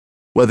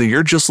Whether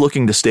you're just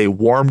looking to stay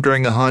warm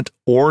during a hunt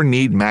or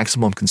need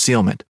maximum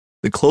concealment,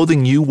 the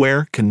clothing you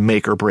wear can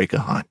make or break a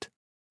hunt.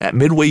 At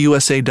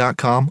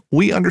MidwayUSA.com,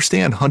 we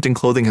understand hunting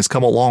clothing has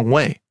come a long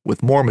way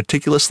with more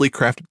meticulously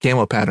crafted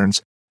camo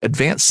patterns,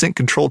 advanced scent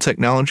control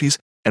technologies,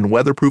 and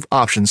weatherproof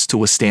options to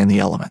withstand the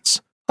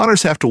elements.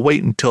 Hunters have to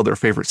wait until their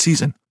favorite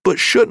season, but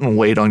shouldn't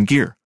wait on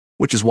gear,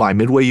 which is why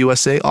Midway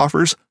USA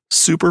offers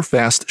super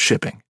fast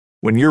shipping.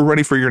 When you're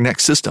ready for your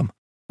next system,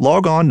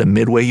 log on to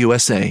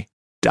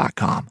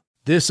MidwayUSA.com.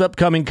 This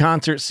upcoming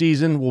concert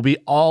season will be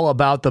all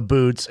about the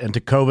boots, and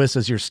Tecovas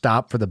is your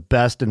stop for the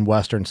best in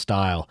Western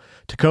style.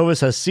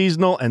 Tecovas has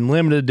seasonal and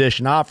limited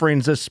edition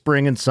offerings this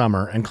spring and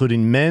summer,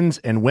 including men's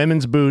and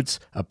women's boots,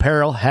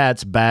 apparel,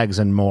 hats, bags,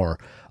 and more.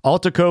 All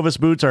Tecovas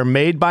boots are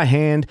made by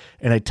hand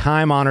in a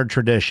time-honored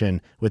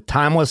tradition with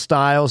timeless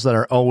styles that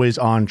are always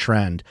on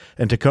trend.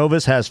 And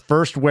Tecovas has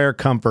first wear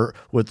comfort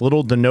with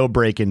little to no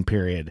break-in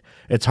period.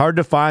 It's hard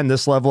to find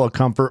this level of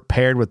comfort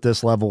paired with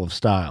this level of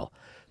style.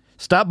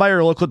 Stop by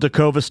your local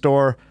Tecovas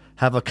store,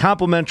 have a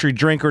complimentary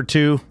drink or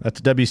two,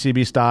 that's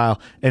WCB style,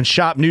 and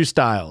shop new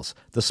styles.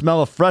 The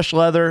smell of fresh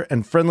leather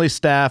and friendly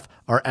staff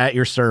are at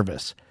your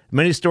service.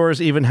 Many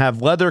stores even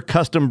have leather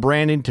custom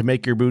branding to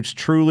make your boots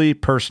truly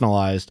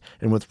personalized.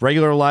 And with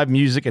regular live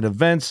music and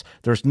events,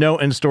 there's no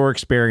in-store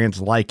experience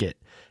like it.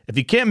 If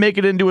you can't make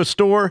it into a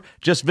store,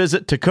 just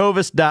visit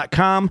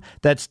Tecovas.com.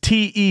 That's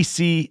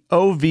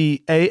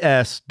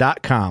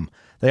TECOVAS.com.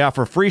 They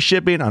offer free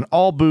shipping on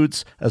all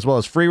boots, as well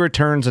as free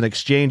returns and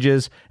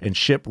exchanges, and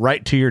ship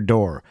right to your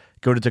door.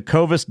 Go to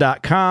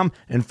Tecovas.com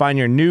and find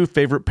your new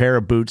favorite pair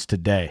of boots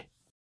today.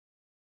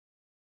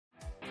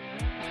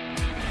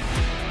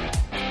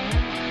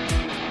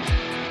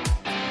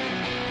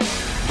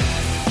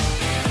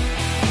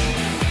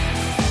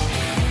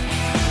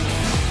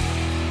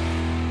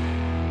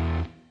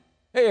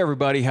 Hey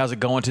everybody, how's it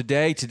going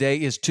today? Today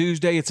is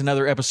Tuesday. It's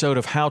another episode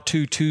of How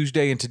To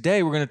Tuesday, and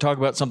today we're going to talk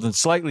about something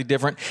slightly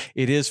different.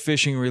 It is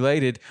fishing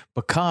related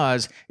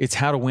because it's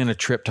how to win a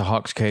trip to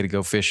Hawks Cay to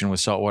go fishing with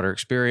Saltwater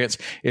Experience.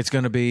 It's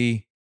going to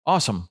be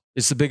awesome.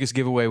 It's the biggest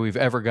giveaway we've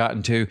ever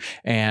gotten to,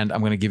 and I'm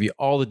going to give you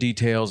all the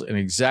details and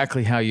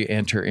exactly how you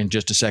enter in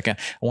just a second.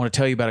 I want to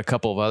tell you about a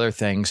couple of other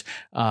things.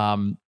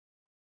 I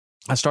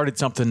started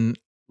something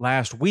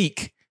last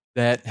week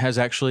that has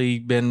actually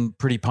been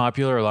pretty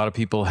popular. A lot of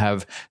people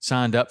have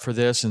signed up for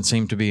this and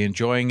seem to be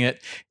enjoying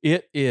it.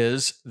 It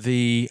is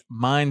the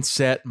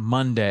Mindset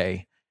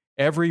Monday.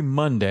 Every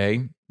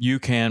Monday, you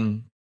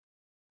can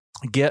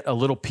get a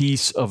little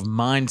piece of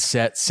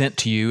mindset sent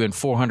to you in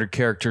 400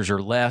 characters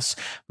or less,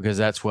 because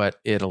that's what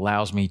it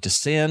allows me to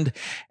send.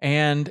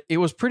 And it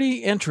was pretty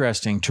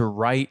interesting to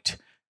write.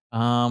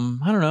 I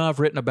don't know, I've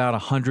written about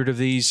 100 of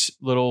these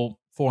little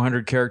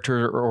 400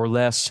 character or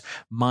less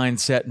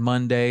Mindset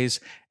Mondays.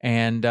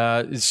 And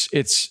I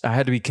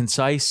had to be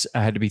concise.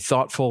 I had to be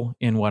thoughtful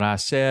in what I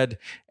said.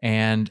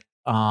 And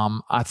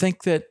I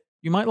think that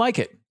you might like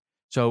it.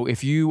 So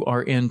if you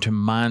are into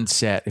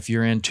mindset, if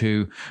you're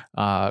into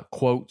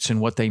quotes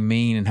and what they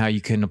mean and how you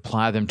can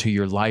apply them to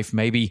your life,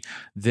 maybe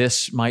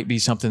this might be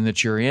something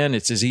that you're in.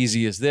 It's as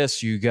easy as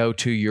this. You go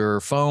to your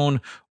phone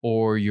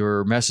or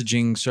your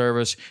messaging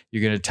service.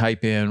 You're going to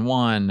type in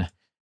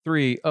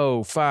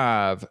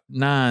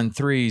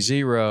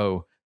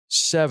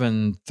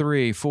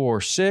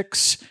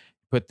 1-305-930-7346.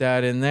 Put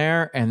that in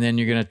there, and then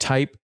you're going to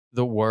type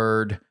the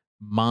word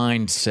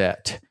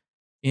mindset.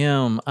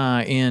 MINDSET,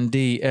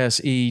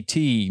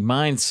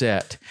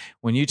 mindset.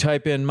 When you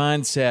type in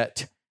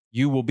mindset,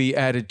 you will be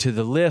added to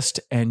the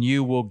list, and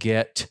you will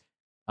get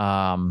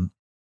Mindset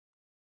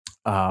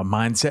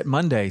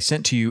Monday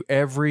sent to you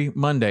every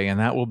Monday, and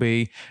that will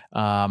be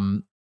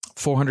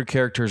 400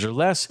 characters or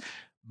less.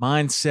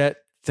 Mindset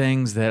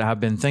things that I've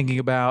been thinking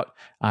about,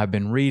 I've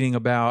been reading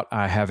about,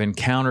 I have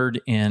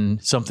encountered in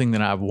something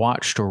that I've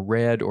watched or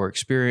read or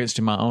experienced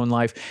in my own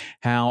life,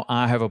 how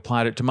I have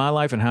applied it to my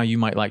life and how you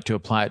might like to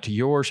apply it to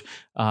yours.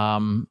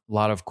 A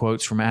lot of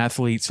quotes from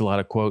athletes, a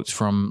lot of quotes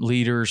from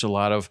leaders, a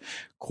lot of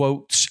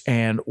quotes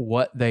and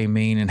what they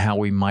mean and how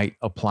we might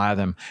apply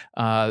them.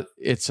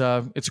 It's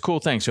a cool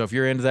thing. So if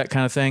you're into that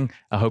kind of thing,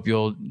 I hope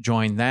you'll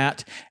join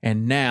that.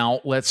 And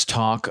now let's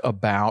talk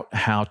about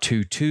How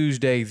To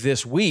Tuesday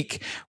this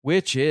week,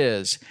 which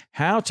is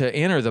how to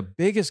enter the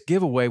biggest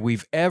giveaway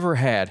we've ever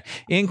had.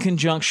 In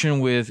conjunction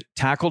with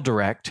Tackle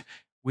Direct,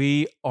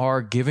 we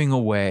are giving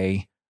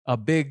away a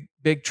big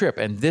trip.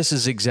 And this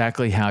is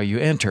exactly how you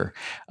enter.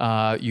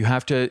 You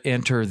have to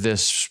enter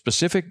this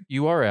specific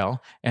URL,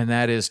 and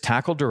that is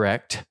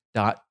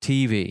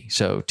tackledirect.tv.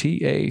 So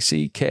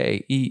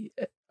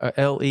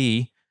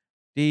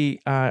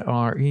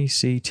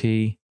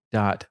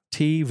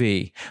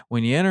TACKLEDIRECT.tv.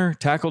 When you enter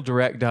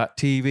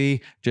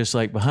tackledirect.tv, just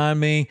like behind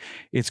me,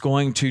 it's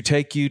going to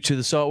take you to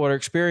the Saltwater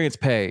Experience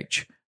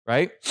page,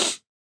 right?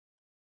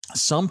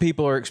 Some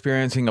people are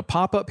experiencing a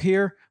pop-up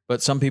here,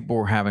 but some people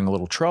were having a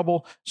little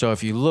trouble. So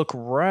if you look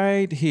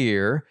right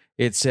here,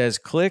 it says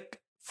click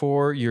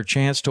for your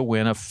chance to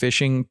win a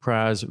fishing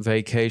prize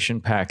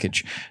vacation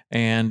package.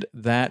 And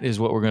that is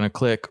what we're going to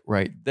click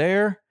right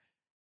there.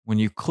 when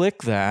you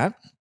click that,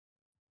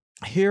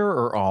 here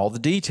are all the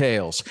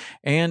details,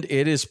 and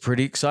it is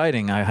pretty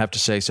exciting, I have to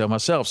say so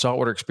myself.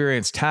 Saltwater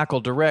Experience, Tackle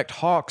Direct,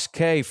 Hawks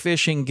Cay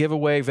Fishing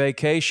Giveaway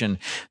Vacation,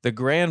 the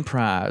grand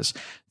prize,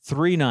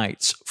 3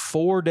 nights,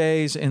 4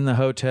 days in the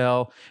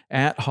hotel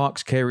at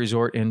Hawks Cay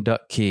Resort in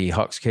Duck Key.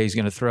 Hawks Cay is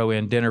going to throw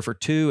in dinner for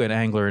 2 at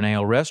Angler and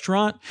Ale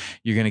Restaurant.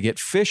 You're going to get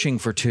fishing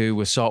for 2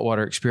 with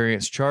Saltwater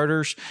Experience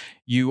Charters.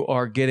 You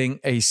are getting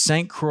a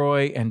St.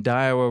 Croix and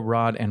Daiwa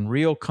rod and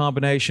reel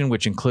combination,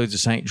 which includes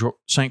a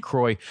St.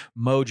 Croix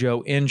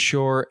Mojo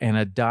Inshore and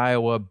a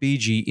Daiwa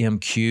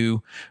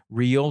BGMQ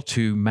reel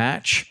to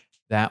match.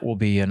 That will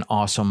be an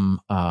awesome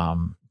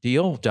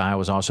deal. Daiwa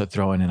was also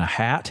throwing in a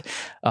hat,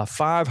 a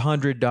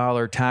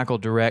 $500 Tackle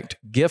Direct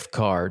gift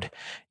card.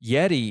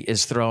 Yeti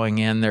is throwing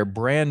in their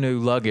brand new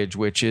luggage,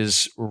 which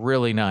is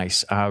really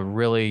nice. I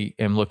really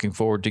am looking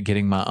forward to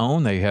getting my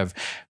own. They have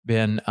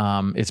been,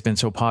 it's been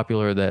so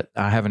popular that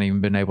I haven't even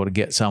been able to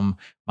get some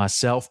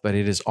myself, but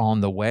it is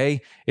on the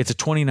way. It's a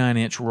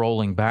 29-inch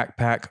rolling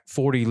backpack,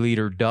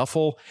 40-liter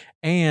duffel,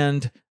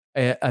 and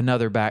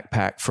another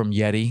backpack from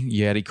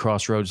Yeti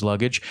Crossroads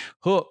Luggage.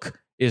 Hook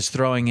is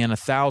throwing in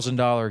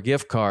 $1,000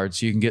 gift card,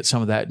 so you can get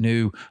some of that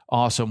new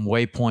awesome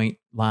Waypoint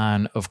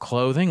line of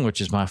clothing,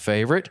 which is my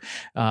favorite.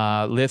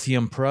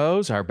 Lithium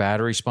Pros, our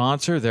battery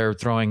sponsor, they're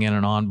throwing in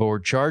an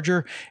onboard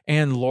charger,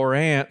 and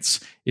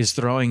Lowrance is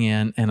throwing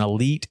in an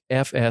Elite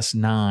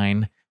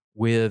FS9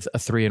 with a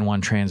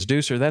 3-in-1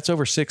 transducer. That's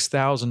over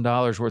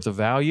 $6,000 worth of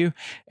value,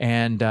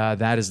 and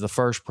that is the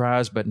first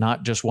prize, but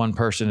not just one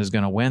person is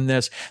going to win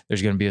this.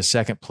 There's going to be a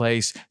second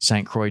place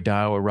St. Croix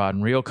Daiwa rod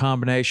and reel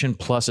combination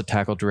plus a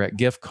Tackle Direct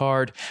gift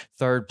card.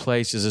 Third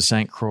place is a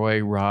St. Croix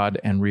rod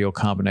and reel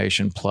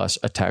combination plus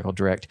a Tackle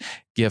Direct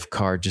gift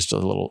card, just a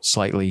little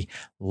slightly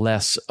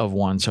less of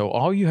one. So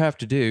all you have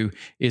to do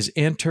is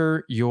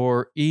enter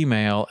your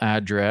email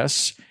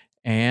address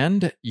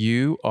and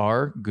you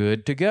are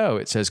good to go.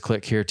 It says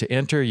click here to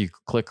enter. You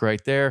click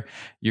right there.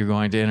 You're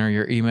going to enter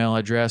your email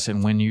address.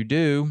 And when you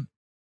do,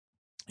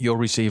 you'll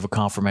receive a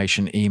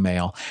confirmation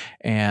email.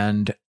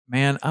 And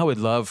man, I would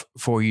love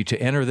for you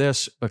to enter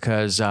this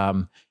because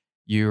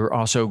you're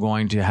also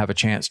going to have a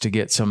chance to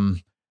get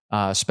some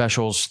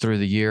specials through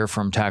the year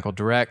from Tackle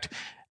Direct,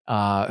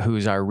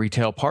 who's our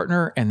retail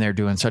partner, and they're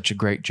doing such a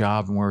great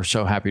job. And we're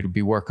so happy to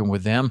be working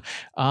with them.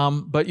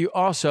 But you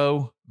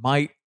also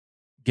might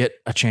get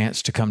a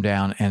chance to come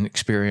down and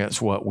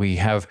experience what we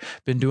have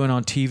been doing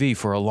on TV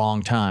for a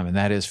long time, and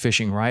that is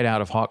fishing right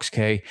out of Hawks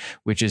Cay,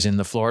 which is in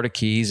the Florida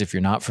Keys. If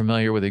you're not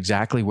familiar with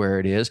exactly where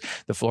it is,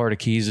 the Florida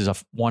Keys is a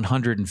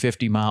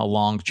 150-mile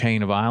long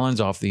chain of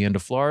islands off the end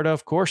of Florida,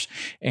 of course,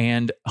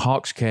 and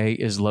Hawks Cay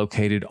is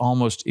located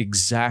almost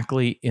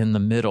exactly in the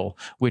middle,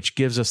 which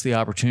gives us the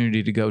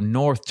opportunity to go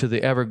north to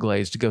the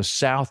Everglades, to go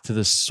south to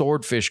the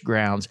Swordfish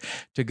grounds,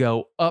 to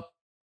go up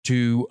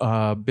to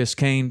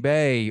Biscayne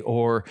Bay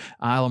or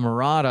Isla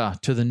Morada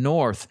to the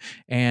north,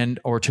 and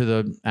or to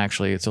the,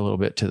 actually it's a little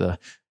bit to the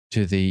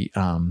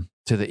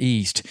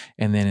east,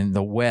 and then in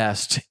the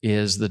west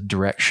is the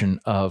direction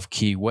of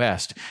Key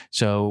West.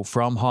 So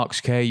from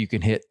Hawks Cay, you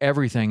can hit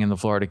everything in the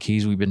Florida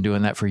Keys. We've been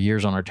doing that for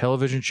years on our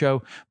television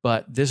show,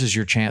 but this is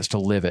your chance to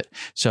live it.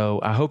 So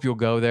I hope you'll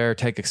go there,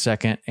 take a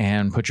second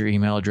and put your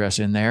email address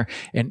in there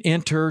and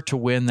enter to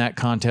win that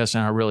contest.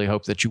 And I really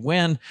hope that you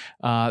win.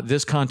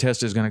 This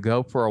contest is going to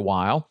go for a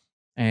while.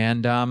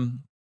 And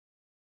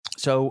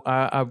so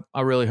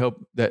I really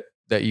hope that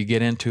you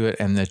get into it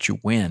and that you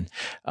win.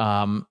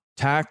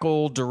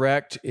 Tackle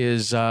Direct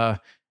is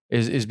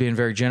being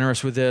very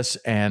generous with this,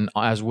 and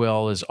as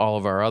well as all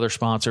of our other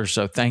sponsors.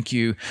 So thank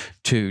you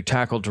to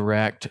Tackle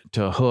Direct,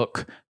 to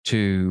Hook,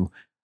 to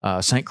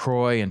St.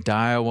 Croix and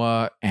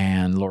Daiwa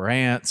and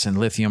Lowrance and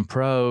Lithium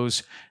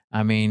Pros.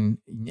 I mean,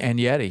 and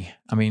Yeti.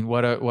 I mean,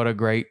 what a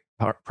great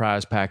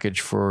prize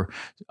package for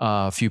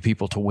a few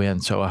people to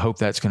win. So I hope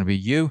that's going to be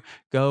you.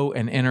 Go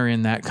and enter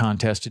in that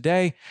contest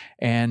today,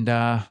 and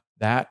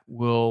that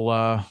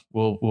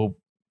will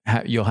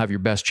you'll have your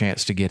best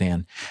chance to get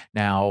in.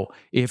 Now,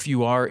 if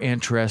you are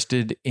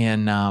interested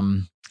in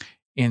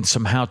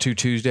some How-To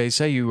Tuesdays,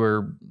 say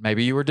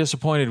maybe you were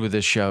disappointed with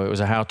this show. It was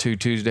a How-To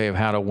Tuesday of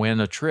how to win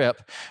a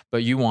trip,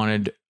 but you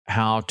wanted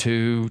how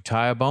to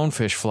tie a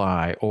bonefish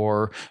fly,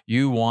 or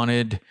you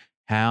wanted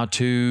how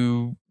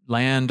to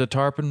land a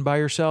tarpon by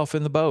yourself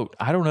in the boat.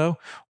 I don't know,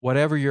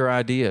 whatever your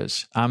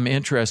ideas. I'm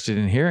interested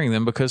in hearing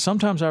them because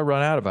sometimes I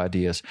run out of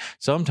ideas.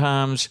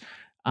 Sometimes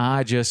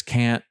I just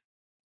can't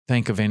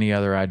think of any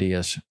other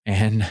ideas.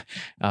 And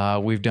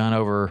we've done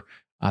over,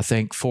 I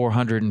think,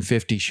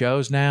 450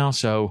 shows now.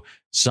 So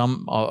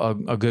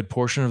a good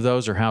portion of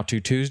those are How-To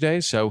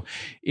Tuesdays. So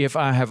if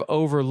I have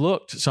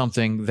overlooked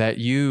something that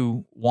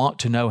you want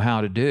to know how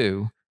to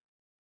do,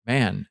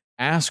 man,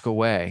 ask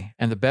away.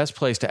 And the best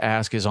place to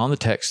ask is on the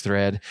text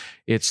thread.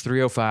 It's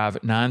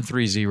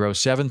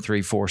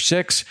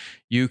 305-930-7346.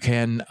 You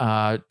can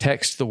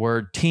text the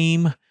word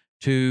team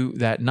to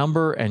that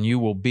number, and you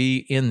will be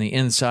in the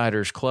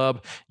Insiders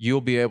Club.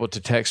 You'll be able to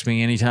text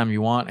me anytime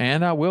you want,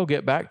 and I will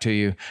get back to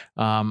you.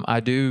 I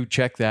do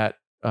check that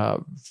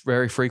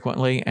very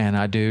frequently, and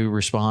I do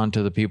respond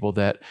to the people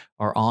that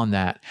are on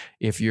that.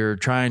 If you're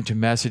trying to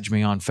message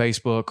me on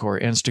Facebook or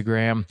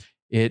Instagram,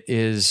 it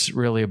is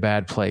really a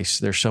bad place.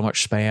 There's so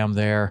much spam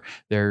there.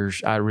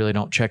 I really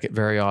don't check it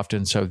very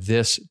often. So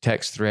this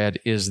text thread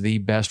is the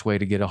best way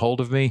to get a hold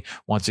of me.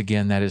 Once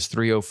again, that is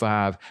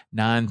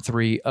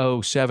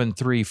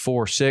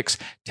 305-930-7346.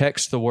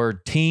 Text the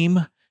word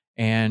team,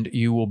 and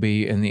you will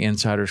be in the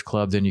Insiders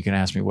Club. Then you can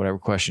ask me whatever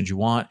questions you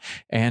want,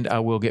 and I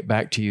will get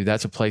back to you.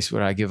 That's a place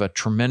where I give a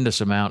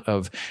tremendous amount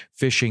of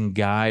fishing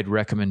guide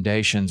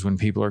recommendations when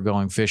people are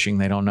going fishing.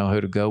 They don't know who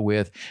to go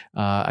with.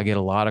 I get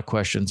a lot of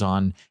questions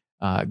on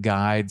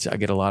guides. I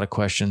get a lot of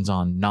questions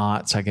on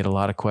knots. I get a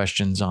lot of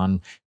questions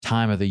on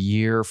time of the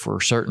year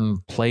for certain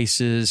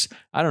places.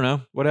 I don't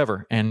know,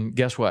 whatever. And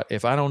guess what?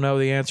 If I don't know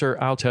the answer,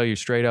 I'll tell you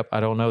straight up,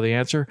 I don't know the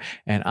answer.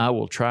 And I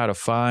will try to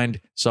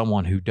find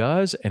someone who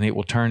does, and it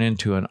will turn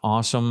into an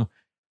awesome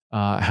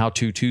How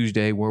To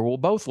Tuesday where we'll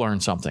both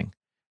learn something.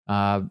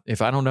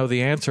 If I don't know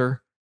the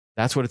answer,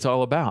 that's what it's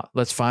all about.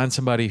 Let's find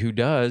somebody who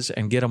does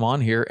and get them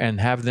on here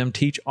and have them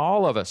teach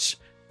all of us.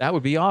 That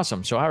would be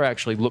awesome. So I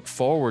actually look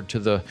forward to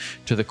the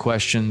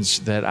questions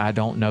that I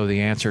don't know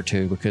the answer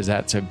to, because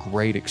that's a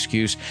great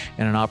excuse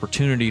and an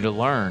opportunity to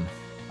learn.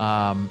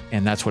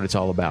 And that's what it's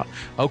all about.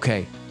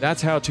 Okay,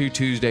 that's How To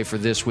Tuesday for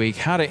this week.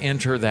 How to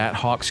enter that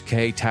Hawks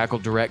K Tackle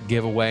Direct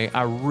giveaway.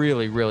 I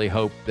really, really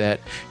hope that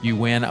you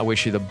win. I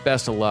wish you the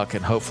best of luck,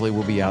 and hopefully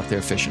we'll be out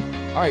there fishing.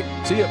 All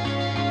right, see ya.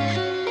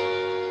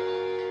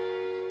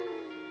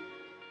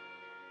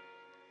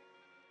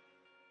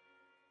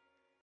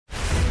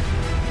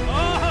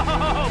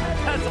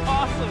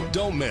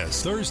 Don't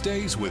miss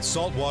Thursdays with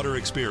Saltwater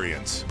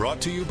Experience,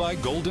 brought to you by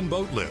Golden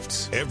Boat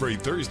Lifts, every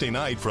Thursday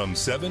night from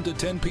 7 to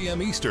 10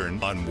 p.m.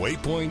 Eastern on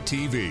Waypoint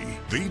TV,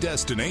 the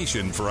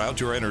destination for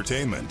outdoor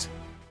entertainment.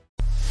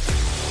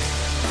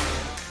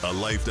 A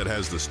life that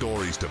has the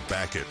stories to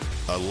back it,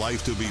 a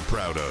life to be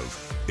proud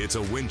of. It's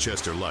a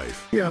Winchester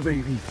life. Yeah,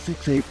 baby,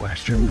 6'8"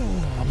 Western.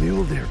 Oh,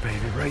 mule deer,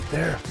 baby, right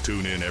there.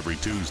 Tune in every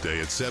Tuesday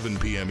at 7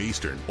 p.m.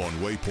 Eastern on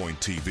Waypoint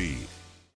TV.